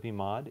my Flippy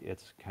mod.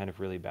 It's kind of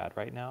really bad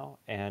right now,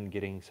 and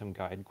getting some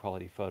guide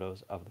quality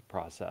photos of the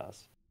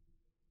process.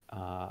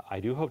 I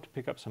do hope to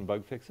pick up some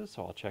bug fixes,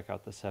 so I'll check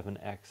out the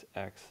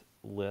 7xx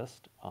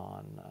list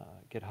on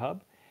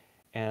GitHub.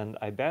 And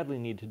I badly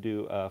need to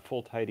do a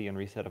full tidy and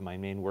reset of my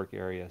main work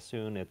area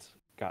soon. It's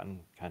gotten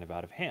kind of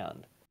out of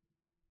hand.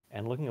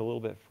 And looking a little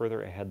bit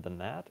further ahead than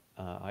that,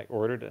 I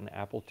ordered an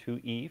Apple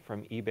IIe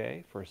from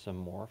eBay for some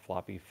more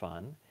floppy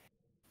fun.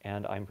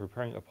 And I'm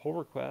preparing a pull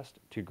request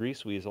to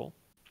Greaseweasel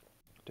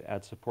to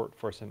add support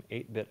for some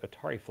 8-bit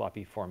Atari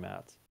floppy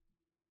formats.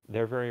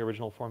 Their very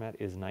original format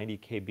is 90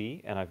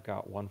 KB, and I've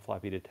got one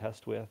floppy to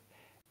test with,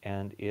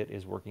 and it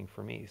is working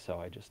for me. So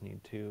I just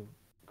need to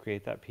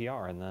create that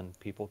PR, and then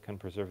people can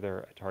preserve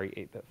their Atari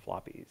 8-bit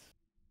floppies.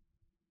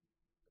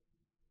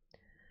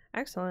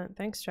 Excellent.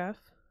 Thanks, Jeff.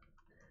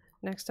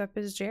 Next up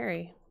is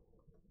Jerry.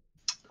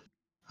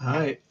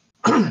 Hi.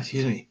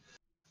 Excuse me.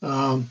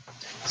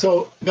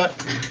 So I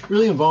got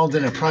really involved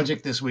in a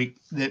project this week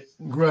that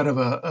grew out of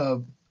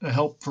a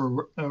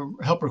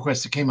help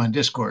request that came on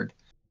Discord.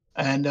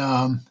 And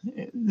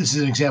this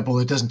is an example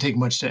that doesn't take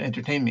much to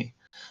entertain me.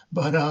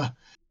 But a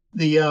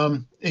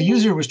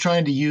user was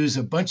trying to use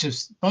a bunch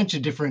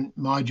of different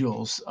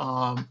modules,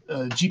 a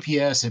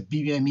GPS, a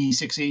BBME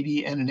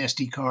 680, and an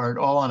SD card,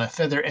 all on a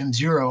Feather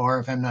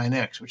M0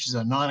 RFM9X, which is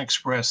a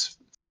non-express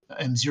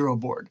M0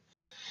 board.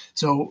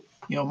 So,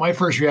 my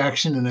first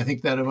reaction, and I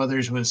think that of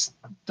others, was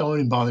don't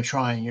even bother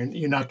trying.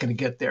 You're not going to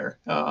get there.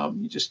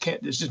 You just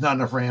can't. There's just not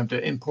enough RAM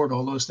to import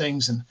all those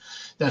things, and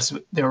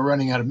they were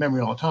running out of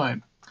memory all the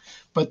time.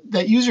 But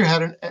that user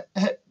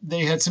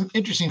had some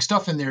interesting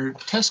stuff in their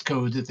test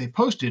code that they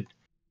posted,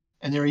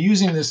 and they were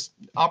using this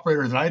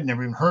operator that I'd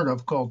never even heard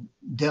of called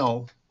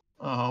del,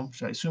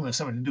 which I assume has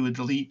something to do with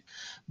delete.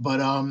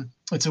 But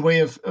it's a way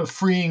of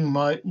freeing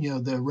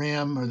the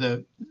RAM or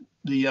the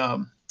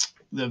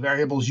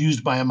variables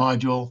used by a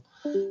module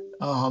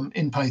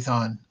in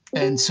Python.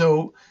 And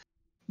so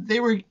they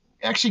were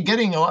actually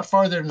getting a lot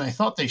farther than I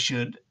thought they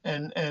should.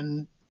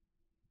 And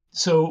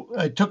so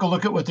I took a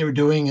look at what they were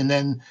doing and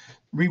then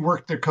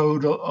reworked their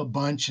code a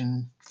bunch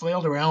and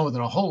flailed around with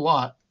it a whole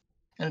lot.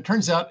 And it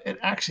turns out it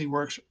actually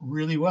works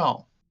really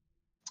well.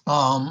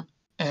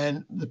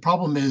 And the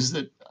problem is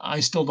that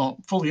I still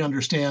don't fully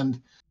understand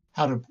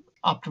how to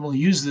optimally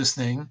use this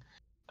thing.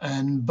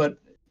 But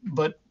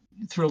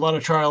through a lot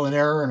of trial and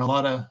error and a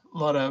lot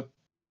of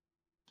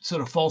sort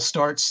of false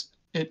starts,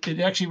 it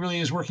actually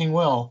really is working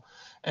well.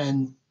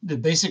 And the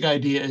basic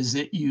idea is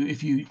that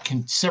if you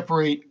can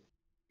separate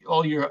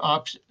all your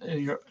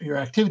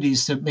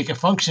activities to make a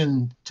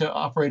function to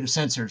operate a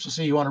sensor. So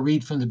say you want to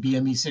read from the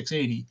BME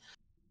 680,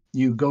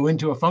 you go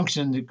into a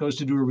function that goes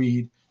to do a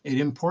read. It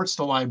imports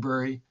the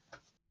library,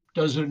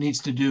 does what it needs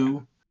to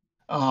do,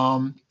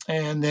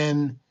 and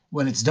then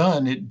when it's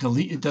done, it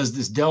does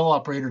this del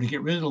operator to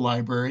get rid of the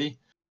library.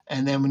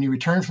 And then when you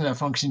return from that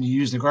function, you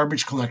use the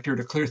garbage collector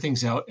to clear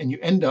things out, and you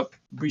end up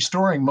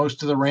restoring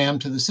most of the RAM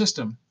to the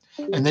system.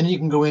 And then you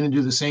can go in and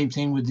do the same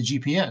thing with the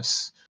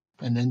GPS,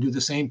 and then do the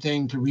same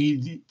thing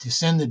to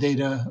send the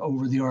data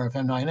over the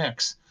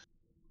RFM9X.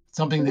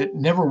 Something that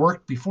never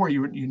worked before.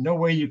 You no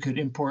way you could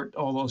import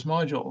all those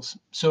modules.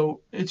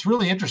 So it's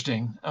really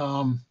interesting.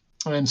 And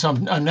so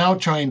I'm now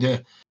trying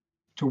to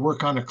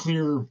work on a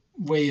clear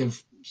way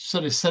of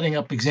sort of setting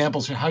up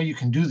examples of how you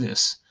can do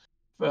this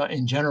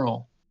in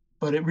general.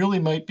 But it really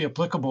might be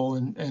applicable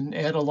and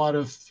add a lot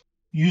of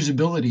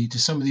usability to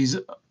some of these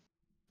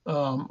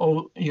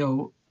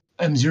M0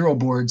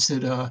 boards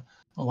that a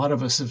lot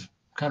of us have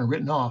kind of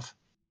written off.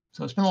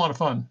 So it's been a lot of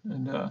fun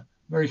and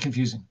very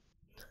confusing.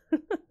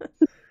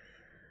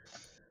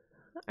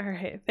 All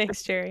right.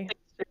 Thanks, Jerry.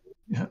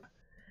 Yeah.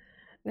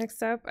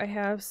 Next up, I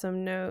have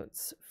some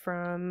notes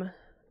from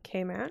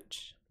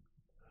Kmatch.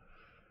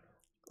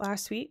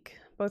 Last week,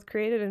 both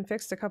created and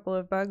fixed a couple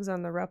of bugs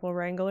on the REPL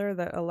Wrangler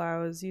that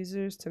allows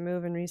users to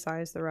move and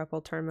resize the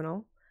REPL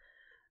terminal.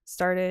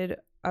 Started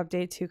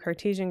update to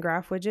Cartesian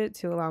graph widget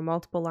to allow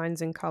multiple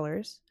lines and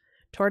colors.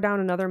 Tore down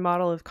another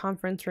model of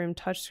conference room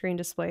touchscreen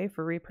display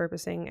for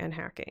repurposing and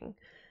hacking.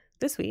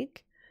 This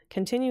week,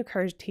 continue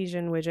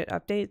Cartesian widget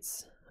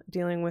updates,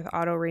 dealing with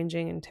auto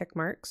ranging and tick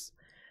marks.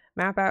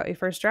 Map out a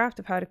first draft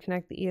of how to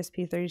connect the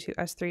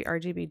ESP32S3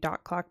 RGB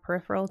dot clock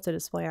peripheral to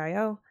display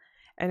I/O,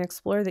 and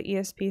explore the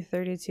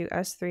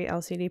ESP32S3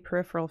 LCD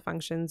peripheral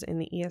functions in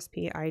the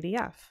ESP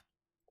IDF.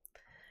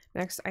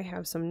 Next, I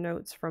have some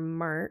notes from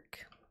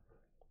Mark.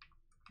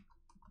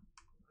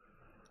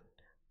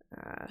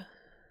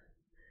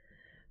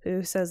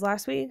 Who says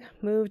last week,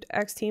 moved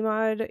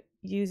XTMod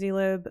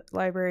UZlib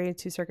library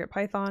to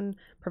CircuitPython,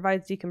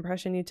 provides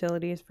decompression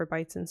utilities for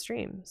bytes and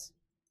streams.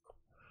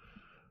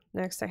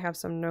 Next, I have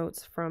some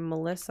notes from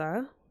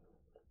Melissa,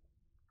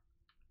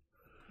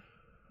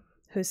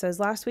 who says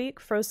last week,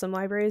 froze some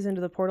libraries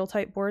into the portal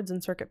type boards in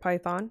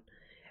CircuitPython,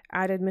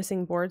 added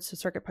missing boards to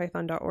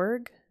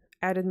circuitpython.org,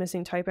 added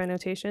missing type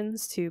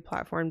annotations to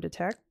platform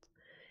detect,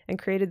 and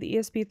created the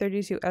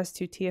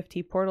ESP32S2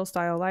 TFT portal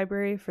style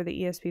library for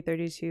the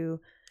ESP32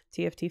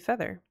 TFT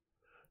Feather.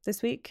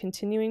 This week,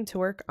 continuing to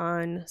work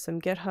on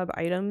some GitHub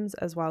items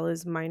as well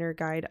as minor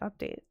guide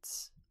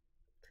updates.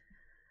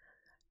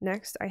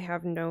 Next, I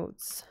have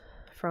notes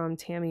from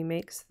Tammy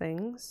Makes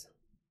Things,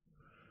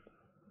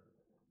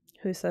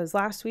 who says,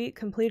 last week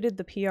completed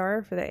the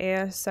PR for the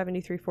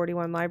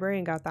AS7341 library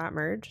and got that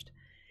merged.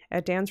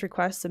 At Dan's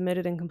request,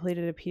 submitted and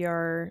completed a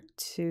PR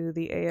to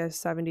the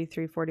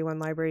AS7341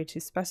 library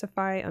to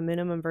specify a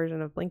minimum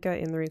version of Blinka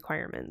in the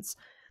requirements.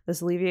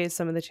 This alleviates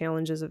some of the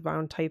challenges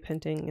around type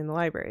hinting in the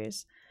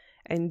libraries.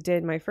 And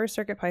did my first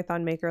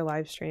CircuitPython Maker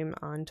live stream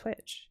on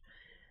Twitch.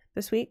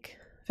 This week,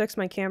 fixed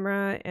my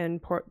camera and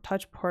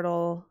touch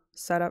portal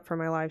setup for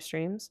my live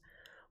streams,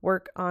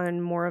 work on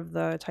more of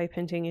the type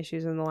hinting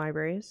issues in the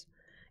libraries,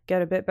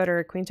 get a bit better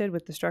acquainted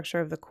with the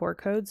structure of the core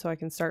code so I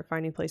can start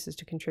finding places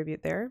to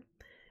contribute there,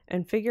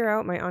 and figure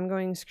out my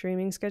ongoing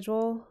streaming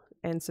schedule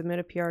and submit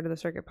a PR to the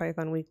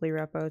CircuitPython weekly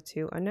repo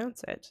to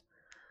announce it.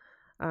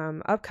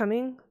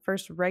 Upcoming,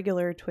 first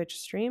regular Twitch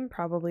stream,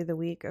 probably the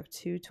week of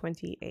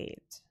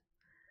 2/28.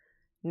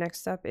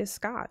 Next up is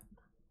Scott.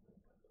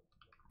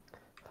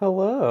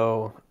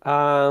 Hello.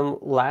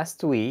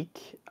 Last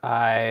week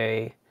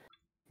I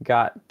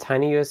got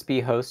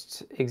TinyUSB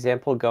host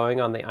example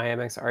going on the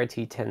IMX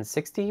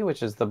RT1060,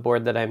 which is the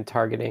board that I'm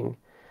targeting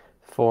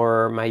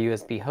for my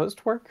USB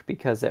host work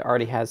because it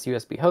already has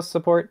USB host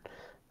support.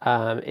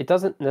 It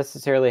doesn't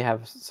necessarily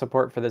have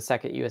support for the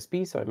second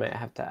USB, so I might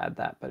have to add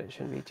that, but it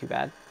shouldn't be too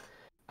bad.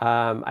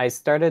 I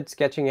started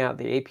sketching out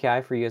the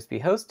API for USB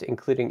host,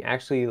 including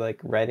actually like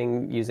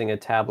writing using a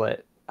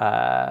tablet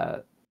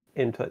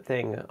input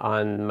thing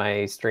on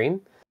my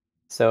stream.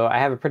 So I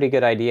have a pretty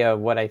good idea of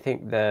what I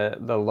think the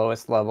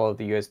lowest level of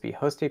the USB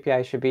host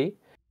API should be.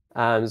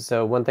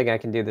 So one thing I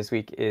can do this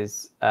week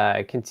is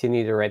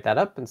continue to write that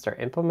up and start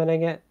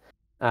implementing it.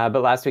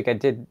 But last week I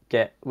did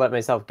let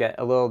myself get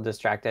a little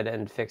distracted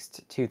and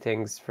fixed 2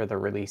 things for the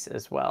release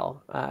as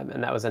well.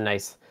 And that was a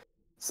nice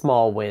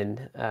small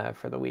win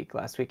for the week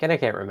last week. And I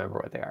can't remember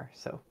what they are,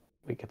 so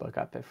we could look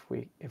up if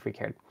we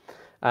cared.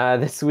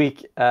 This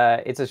week,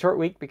 it's a short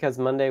week because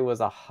Monday was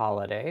a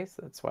holiday,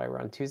 so that's why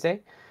we're on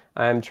Tuesday.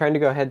 I'm trying to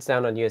go heads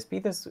down on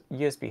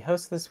USB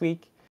host this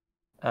week,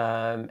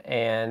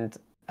 and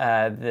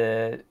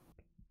the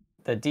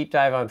deep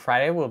dive on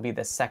Friday will be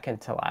the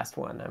second to last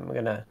one. I'm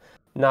gonna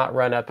not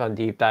run up on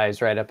deep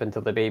dives right up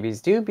until the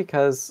babies do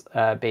because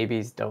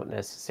babies don't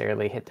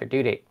necessarily hit their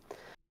due date.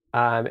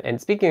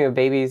 And speaking of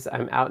babies,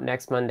 I'm out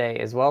next Monday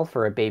as well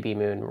for a baby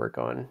moon. We're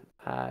going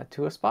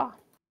to a spa.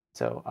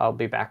 So I'll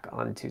be back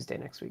on Tuesday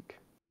next week.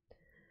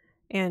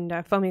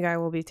 And Foamy Guy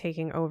will be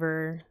taking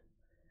over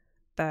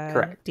the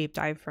Correct. deep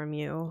dive from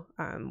you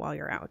while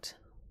you're out.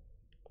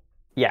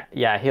 Yeah,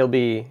 he'll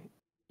be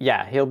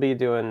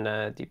doing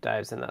deep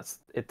dives, and that's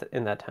it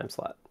in that time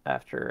slot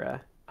after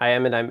I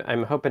am, and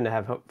I'm hoping to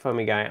have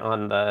Foamy Guy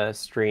on the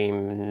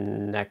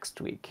stream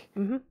next week,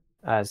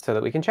 so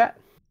that we can chat.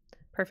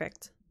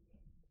 Perfect.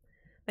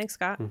 Thanks,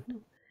 Scott.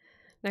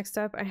 Next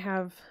up, I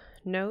have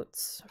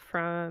notes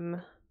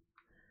from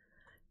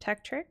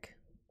Tech Trick,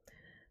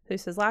 who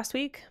says, last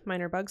week,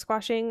 minor bug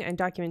squashing and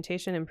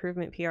documentation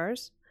improvement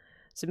PRs.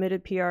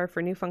 Submitted PR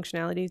for new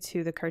functionality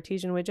to the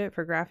Cartesian widget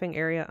for graphing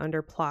area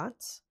under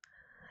plots.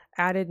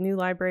 Added new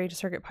library to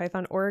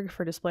CircuitPython.org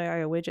for display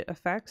IO widget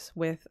effects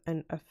with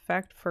an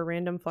effect for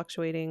random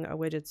fluctuating a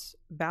widget's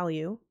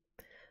value.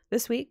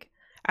 This week,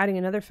 adding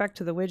another effect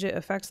to the widget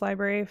effects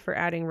library for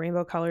adding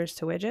rainbow colors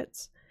to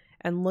widgets,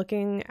 and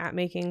looking at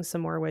making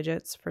some more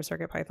widgets for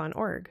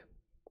CircuitPython.org.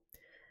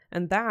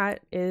 And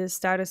that is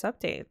status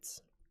updates.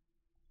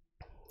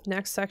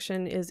 Next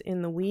section is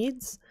in the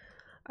weeds,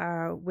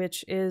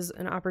 which is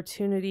an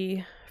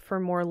opportunity for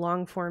more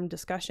long-form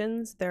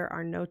discussions. There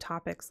are no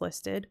topics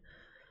listed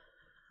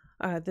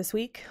this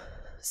week,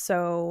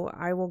 so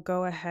I will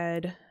go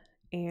ahead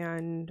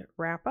and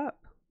wrap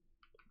up.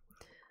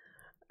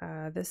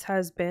 This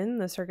has been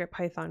the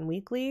CircuitPython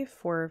Weekly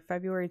for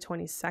February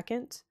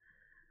 22nd,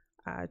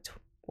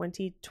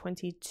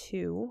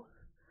 2022.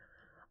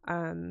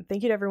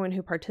 Thank you to everyone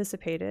who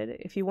participated.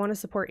 If you want to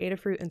support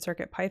Adafruit and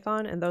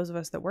CircuitPython and those of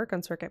us that work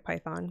on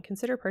CircuitPython,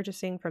 consider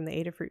purchasing from the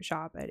Adafruit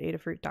shop at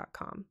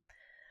adafruit.com.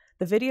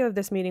 The video of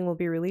this meeting will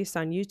be released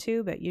on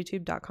YouTube at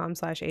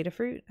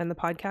youtube.com/Adafruit, and the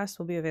podcast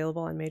will be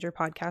available on major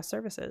podcast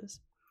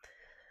services.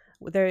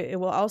 It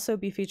will also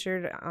be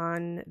featured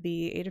on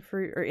the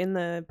Adafruit or in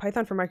the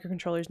Python for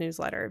Microcontrollers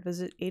newsletter.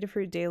 Visit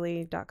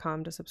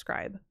adafruitdaily.com to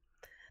subscribe.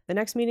 The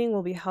next meeting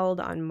will be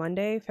held on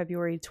Monday,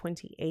 February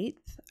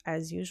 28th,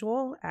 as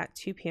usual, at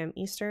 2 p.m.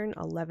 Eastern,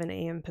 11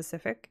 a.m.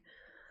 Pacific.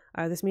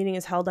 This meeting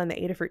is held on the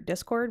Adafruit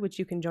Discord, which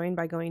you can join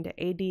by going to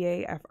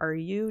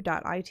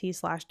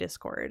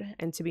adafru.it/discord.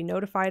 And to be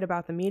notified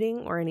about the meeting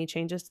or any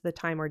changes to the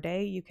time or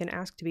day, you can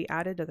ask to be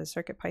added to the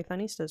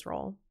CircuitPythonistas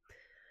role.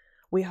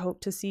 We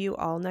hope to see you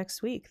all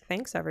next week.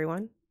 Thanks,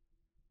 everyone.